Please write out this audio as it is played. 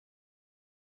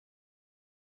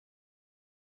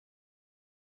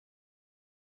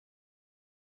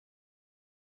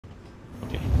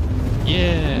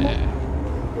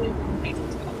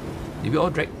Did we all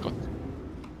drag?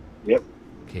 Yep.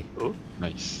 Okay. Oh,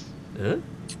 Nice. How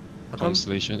come?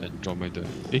 Constellation Andromeda.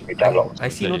 I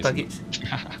see no targets.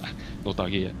 No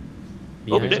target yet.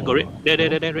 oh, Behind there, us. got it.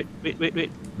 There.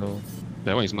 Wait. No.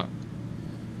 That one is marked.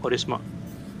 Oh, that's smart.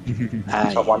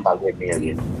 Someone target me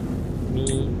again.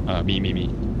 Me.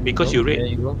 Because you There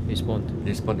read. you go. They spawned.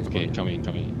 They spawn. Okay, coming.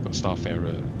 Got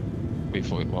Starfarer. Wait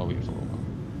for it. Wait for a while.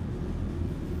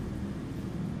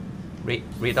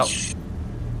 Raid out.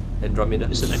 Andromeda.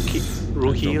 Isn't a kid?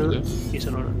 Rohil. Andromeda. Is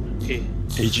another. Okay.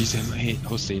 AG's Hammerhead.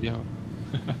 How say that?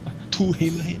 Two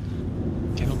Hammerhead.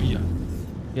 Cannot be.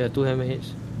 Yeah, 2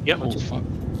 Hammerheads. Yep. Oh fuck.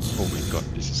 Oh my god,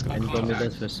 this is gonna be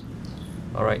Andromedas first.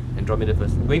 Alright, Andromeda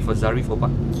first. Going for Zarif or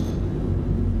Pak?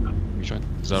 Which one?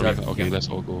 Zarif. Zarif, Okay, yeah. let's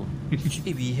all go.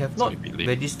 Hey, we have not Sorry, a bit late.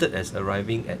 registered as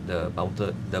arriving at the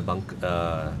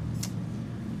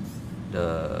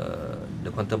the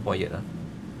quantum point yet.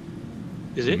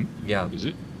 Is it? Yeah. Is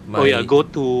it? Oh yeah, go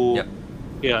to. Yep.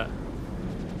 Yeah.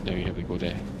 Then we have to go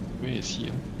there. Where is he?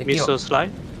 Missile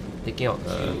slide. Taking out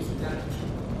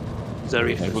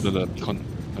Zarif. I go to the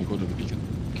beacon.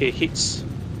 Okay, hits.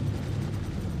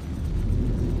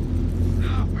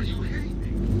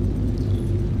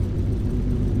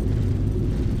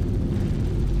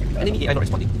 enemy AI not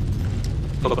responding.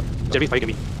 Go. Zarif firing at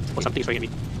me. Or something is firing at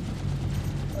me.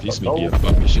 This may be a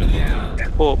bug mission.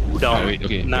 Oh, down. Wait,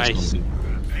 okay. Nice.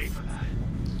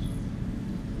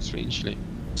 Strange, like.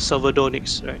 Salvador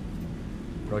next, right?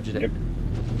 Roger that.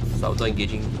 So auto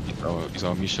engaging. Is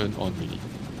our mission on really?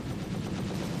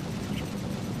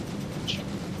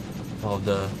 Of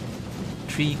the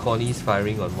 3 Connies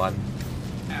firing on 1.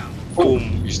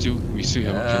 Boom. We still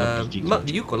have peeking. Mark,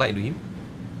 did you collide with him?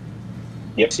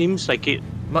 Seems like it.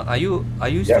 Mark, are you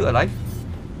still alive?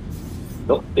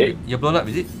 Nope. You're blown up,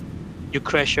 is it? You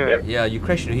crash, right? Yeah, you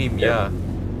crashed into him, yeah.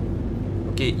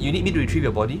 Okay, you need me to retrieve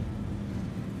your body?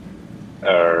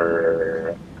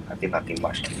 I think nothing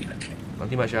much.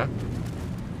 Nothing much, huh?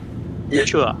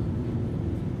 Sure.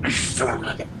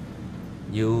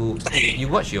 You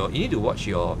need to watch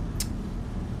your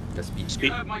the speed.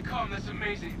 Speed.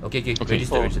 Okay, Okay.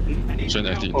 register. Mission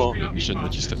active. Oh. Mission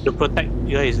registered. The protect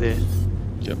guy is there.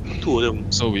 Yep. 2 of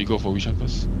them. So we go for which one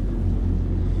first?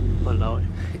 Walao.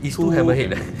 It's 2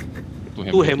 Hammerhead. 2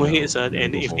 hammerheads, and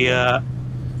Go if for they are.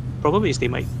 Problem is they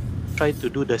might try to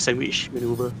do the sandwich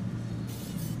maneuver.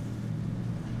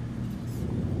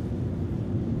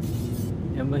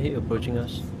 Hammerhead approaching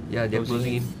us. Yeah, they're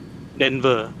closing in.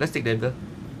 Denver. Let's take Denver.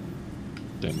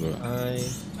 Denver.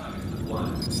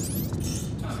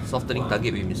 Softening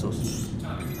target with missiles.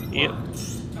 Yep.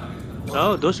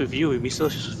 Oh, those with you with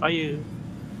missiles fire.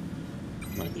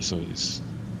 My missile is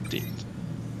dead.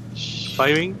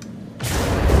 Firing.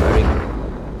 Firing.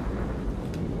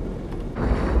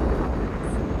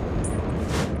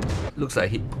 Looks like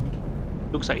hit.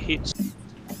 Looks like hits.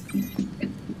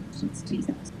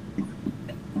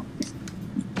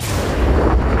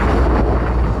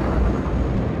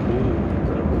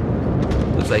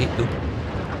 Looks like hit too.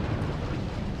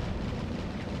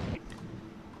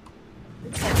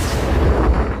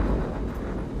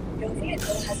 Your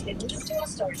vehicle has been moved to our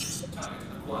storage facility.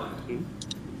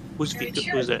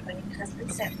 Who's that? I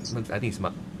think it's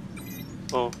Mark.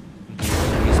 Oh,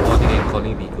 He's spawning and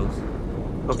calling vehicles.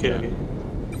 okay.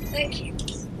 Thank you.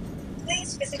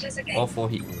 Please visit us again. All 4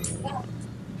 hit.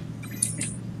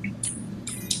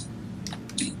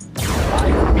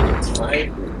 5 minutes.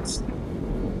 5 minutes.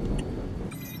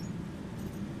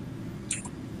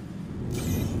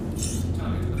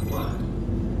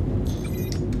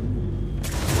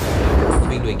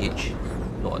 Moving to engage.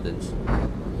 No orders.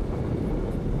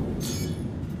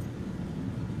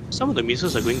 Some of the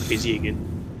missiles are going crazy again.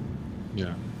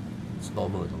 Yeah. It's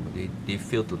normal. They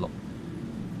fail to lock.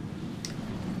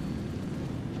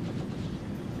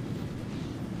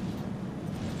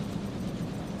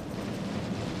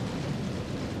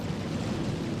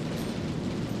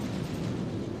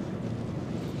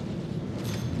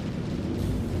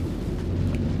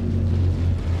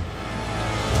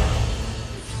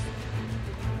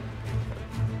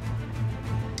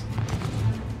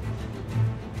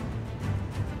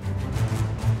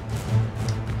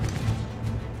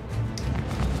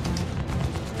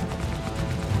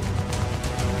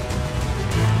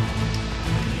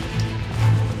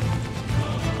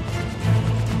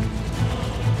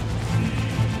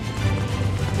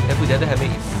 The other hammer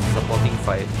is supporting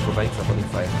fire, providing supporting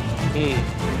fire.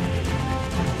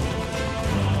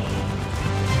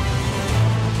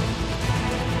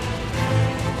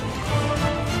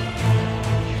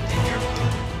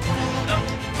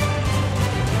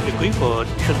 They're going for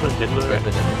Denver.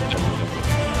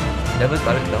 Denver's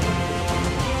direct down.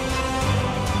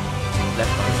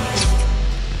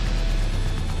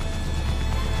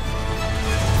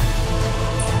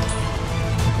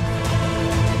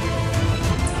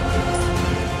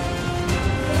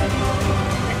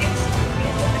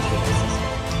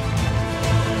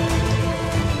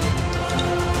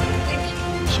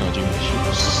 charging the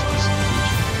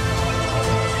ships.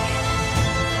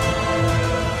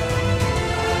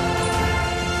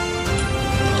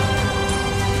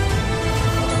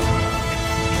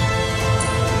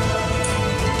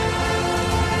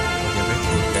 They're very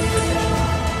close, very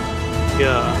possession.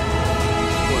 Yeah.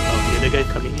 What about the other guy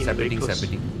coming in very Separating, close?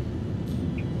 separating.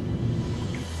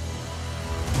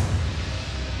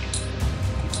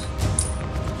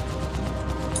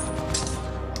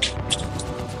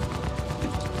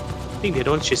 I think they're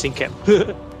the one chasing Cap.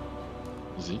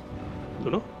 Is it?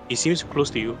 Don't know. He seems close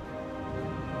to you.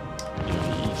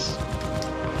 Yeah, he is.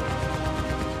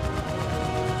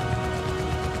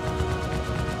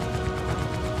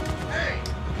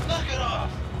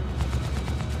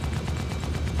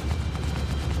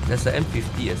 There's the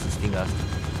M50 assisting us.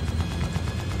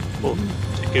 Oh,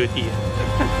 security.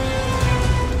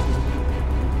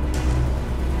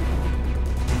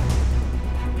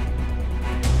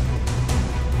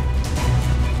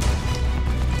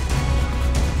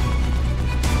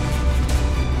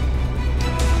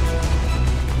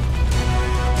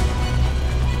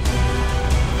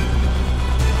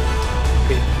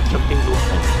 Okay, jumping low.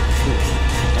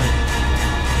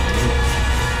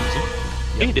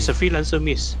 Hey, there's a freelancer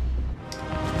miss.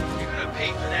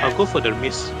 I'll go for the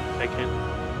miss if I can.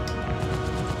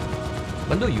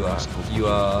 Mando, you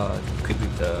are equipped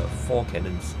with the 4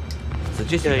 cannons.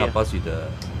 Suggest you Yeah, help us with the.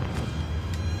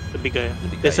 The big guy. The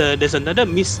big There's guy. there's another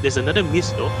miss. There's another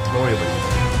miss though. Don't worry about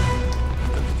it.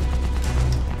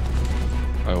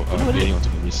 I'm getting onto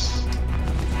the miss.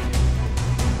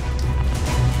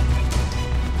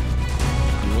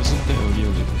 He wasn't there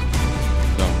earlier.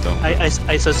 Down. I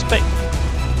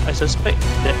suspect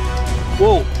that.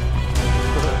 Whoa!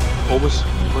 Almost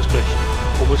crashed.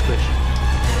 Almost crashed.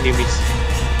 They miss.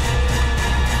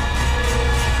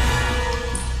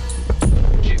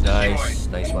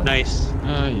 Nice one. Nice.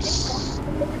 Nice.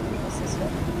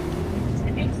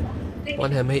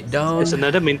 One hammerhead down. There's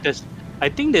another mantis. I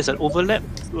think there's an overlap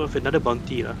with another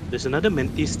bounty lah. There's another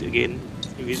mantis again.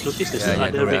 If you notice, there's Yeah,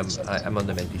 other correct. reds. I'm on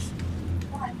the mantis.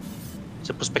 It's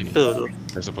a prospector though.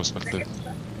 There's a prospector.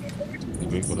 I'm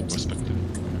going for the prospector.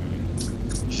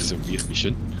 This is a weird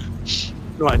mission.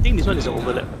 No, I think this one is an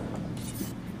overlap.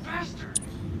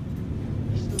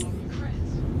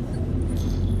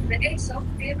 The ASOP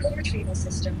vehicle retrieval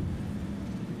system.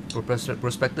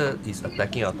 Prospector is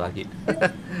attacking our target.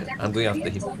 I'm going after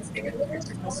him.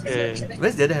 Yeah.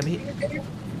 Where's the other hammerhead?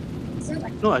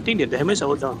 No, I think the hammers are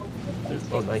all down.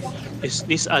 Oh, nice. It's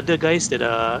these other guys that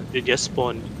they just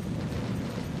spawned.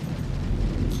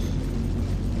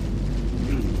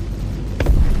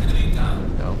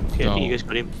 Down. Okay, I think Down. you guys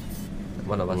got him.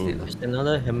 One of us did. There's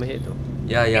another hammerhead though.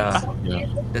 Yeah. Yeah.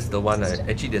 That's the one.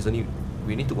 Actually, there's only.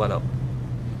 We need to one out.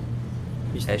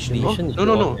 Is Ashley. The mission is No,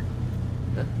 still no, on. no.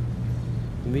 Huh?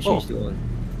 The mission Oh. is still on.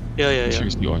 Yeah.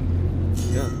 Seriously on.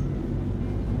 Yeah.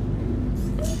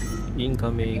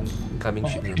 Incoming. Coming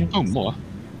ship. Oh, more.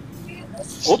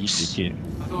 Oops. Again.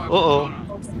 Oh.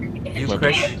 You Bye-bye.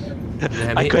 crash. The I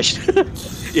hammerhead. crashed.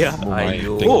 Yeah. Oh my,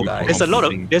 Aiyo, thank you guys. for There's a lot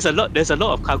of completing. there's a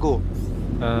lot of cargo.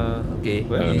 Okay,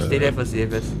 Well, you stay there first.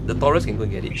 The Taurus can go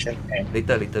and get it. Mission and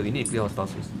Later. We need to clear our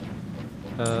stars first.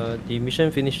 the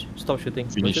mission finished. Stop shooting.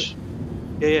 Finish.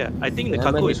 Yeah. I think the The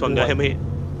cargo hammerhead is from the white. hammerhead.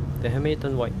 The hammerhead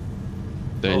turned white.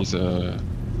 There is a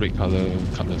red color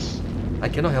cutlass. I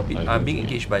cannot help it. I I'm being don't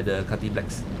engaged by the Cutty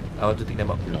Blacks. I want to take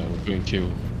them out. Yeah, we're going to kill.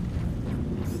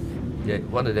 Yeah,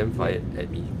 one of them fired at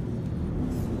me.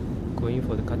 Going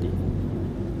for the cutty.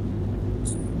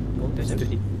 Oh, there's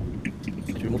M50.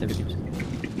 Let's remove M50.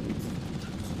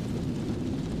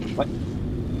 what?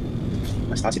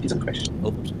 My Star Citizen crashed.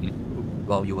 Oops.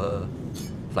 While you were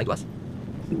flying to us.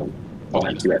 No. Oh,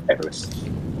 I'm still at Everest.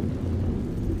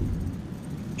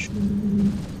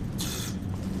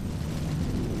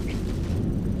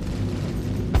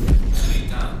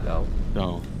 Down.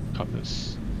 Down.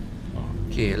 Cutlass. Oh.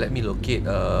 Okay, let me locate.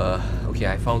 Okay,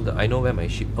 I know where my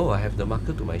ship. Oh, I have the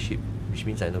marker to my ship, which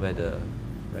means I know where the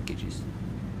wreckage is.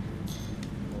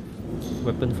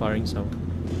 Weapon firing sound.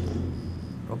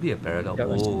 Probably a parallel. Yeah,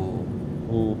 I see. Oh.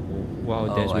 Oh, wow,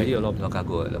 there's really a lot. Lot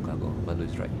cargo. Mando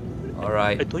is right.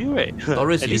 Alright. I told you right.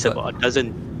 Taurus, At you least got- about a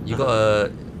dozen. You got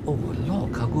a lot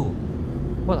of cargo.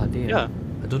 What are they? Yeah.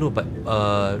 I don't know, but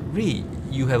Ray,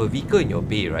 you have a vehicle in your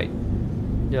bay, right?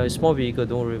 Yeah, it's small vehicle,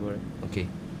 don't worry about it. Okay.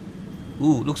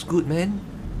 Ooh, looks good, man.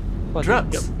 What?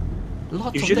 Drugs. Yep.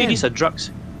 Lots Usually of them. these are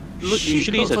drugs. Look, Shit,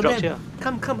 usually these lots are of drugs, them.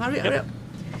 yeah. Come, hurry up.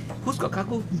 Who's got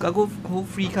cargo? Cargo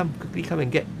free, quickly come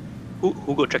and get.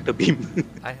 Who got tractor beam?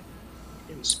 I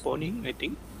Spawning, I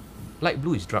think. light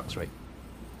blue is drugs, right?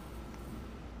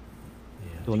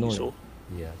 Yeah. Don't know. So.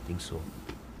 Yeah, I think so.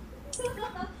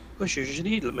 Because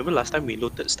usually, remember last time we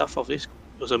loaded stuff off this,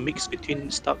 it was a mix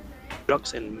between stuff,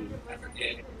 drugs and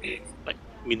like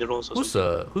minerals or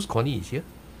something. Who's Connie is here?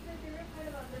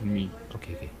 Me.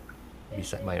 Okay.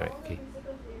 Beside mine, right? Okay.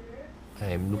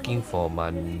 I'm looking for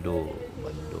Mando.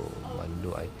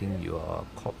 I think your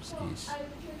corpse is.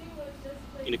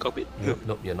 In the cockpit.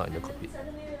 Nope, you're not in the cockpit.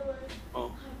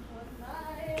 Oh.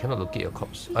 You cannot locate your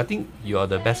corpse. I think you are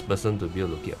the best person to be able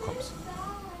to locate your corpse.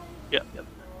 Yep.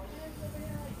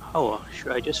 How?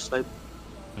 Should I just fly?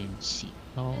 Let's see.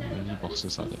 How many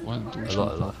boxes are there? 1, 2, 3,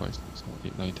 lot. 4, 5, 6, 7,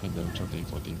 8, 9, 10, 11, 12, 13,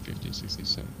 14, 15, 16,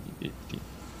 17, 18.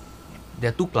 There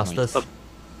are 2 clusters. Nice.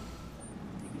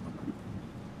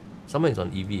 Someone is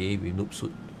on EVA with noob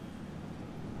suit.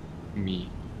 Me.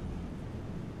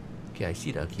 Okay, I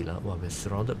see the Aquila. Wow, we're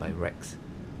surrounded by wrecks.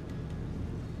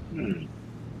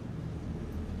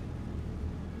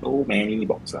 So many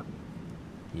boxes.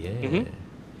 Yeah.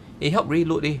 Hey, help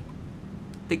reload, eh?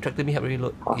 Take tractor me, help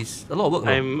reload. It's a lot of work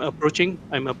now. I'm approaching.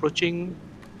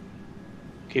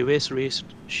 Okay, where's Ray's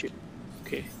ship?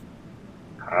 Okay.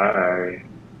 Hi.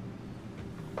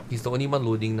 He's the only one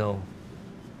loading now.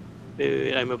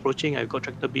 Wait, I'm approaching. I've got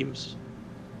tractor beams.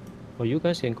 Oh, you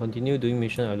guys can continue doing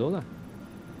mission alone lah.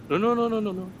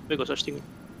 No. Where got such thing?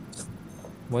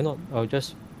 Why not? I'll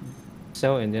just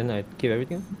sell and then I keep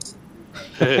everything.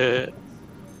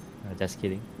 Just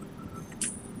kidding.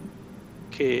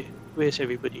 Okay, where's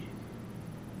everybody?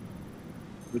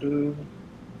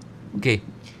 Okay,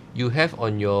 you have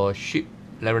on your ship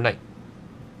Laranite.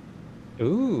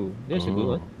 Ooh, that's a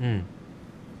good one.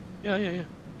 Yeah.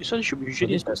 This one should be So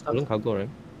usually these are stolen cargo, right?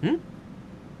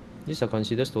 These are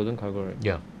considered stolen cargo, right?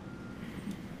 Yeah.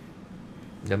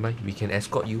 Never mind, we can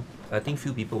escort you. I think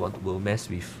few people will mess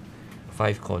with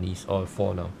 5 Connies or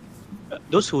 4 now.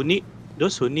 Those who need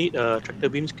tractor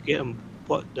beams can get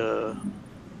aboard the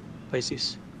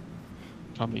Pisces.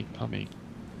 Coming.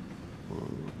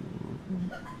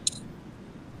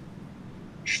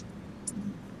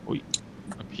 Oi,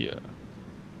 up here.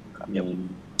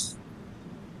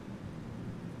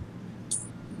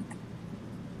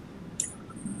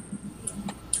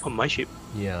 On my ship.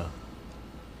 Yeah.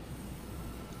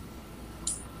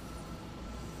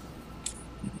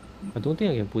 I don't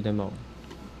think I can pull them out.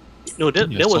 No,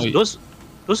 that Yeah, was sorry.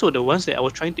 those were the ones that I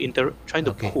was trying to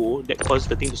Okay. pull that caused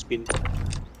the thing to spin.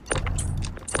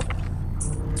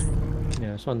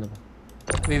 Yeah, 算了吧.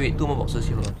 Wait, 2 more boxes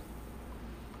here. Hold on.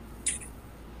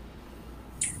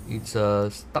 It's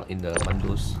stuck in the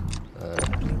Mando's.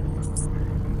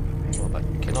 But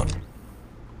cannot.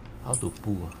 How to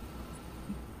pull?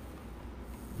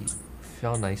 It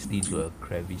fell nicely into a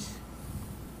crevice.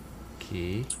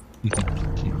 Okay.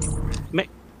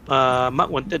 Mark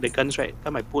wanted the guns, right?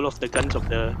 Come, I pull off the guns of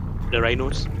the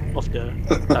rhinos of the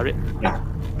turret.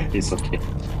 It's okay.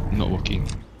 Not working.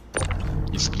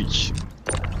 It's glitched.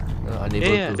 Unable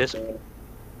Yeah, to. there's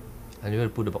Unable to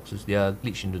pull the boxes. They are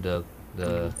glitched into the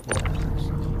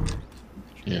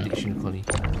Yeah. addiction Connie.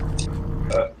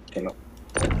 Cannot.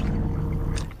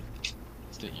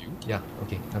 Is that you? Yeah.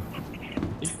 Okay. Come.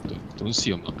 Don't see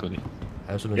your marker there.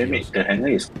 I also don't Damn see it,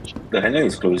 yours. the hangar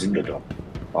is closing the door.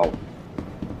 Wow.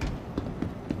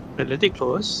 let it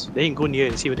close, then you go near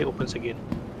and see whether it opens again.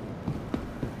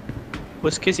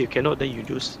 Worst case, if you cannot, then you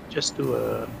just do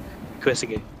a quest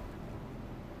again.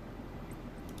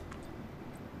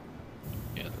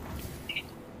 Yeah.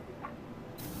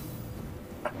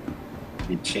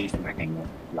 It changed my hangar.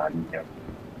 Bloody hell.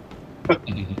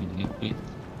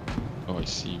 Oh, I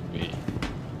see. Wait.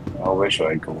 Now where should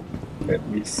I go? Let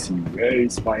me see. Where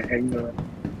is my hangar?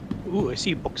 Ooh, I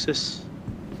see boxes.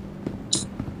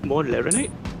 More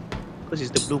Laranite? Because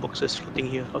it's the blue boxes floating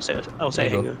here outside There you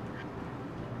go. hangar.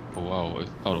 Oh wow,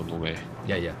 out of nowhere.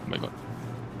 Yeah. Oh my god.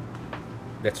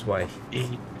 That's why.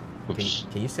 Oops.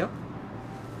 Can you sell?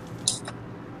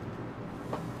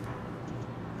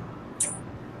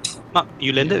 Mark,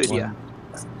 you landed already? one.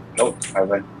 No, I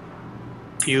went.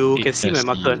 You It can see my has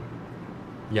marker.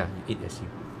 Yeah, you 8 SU.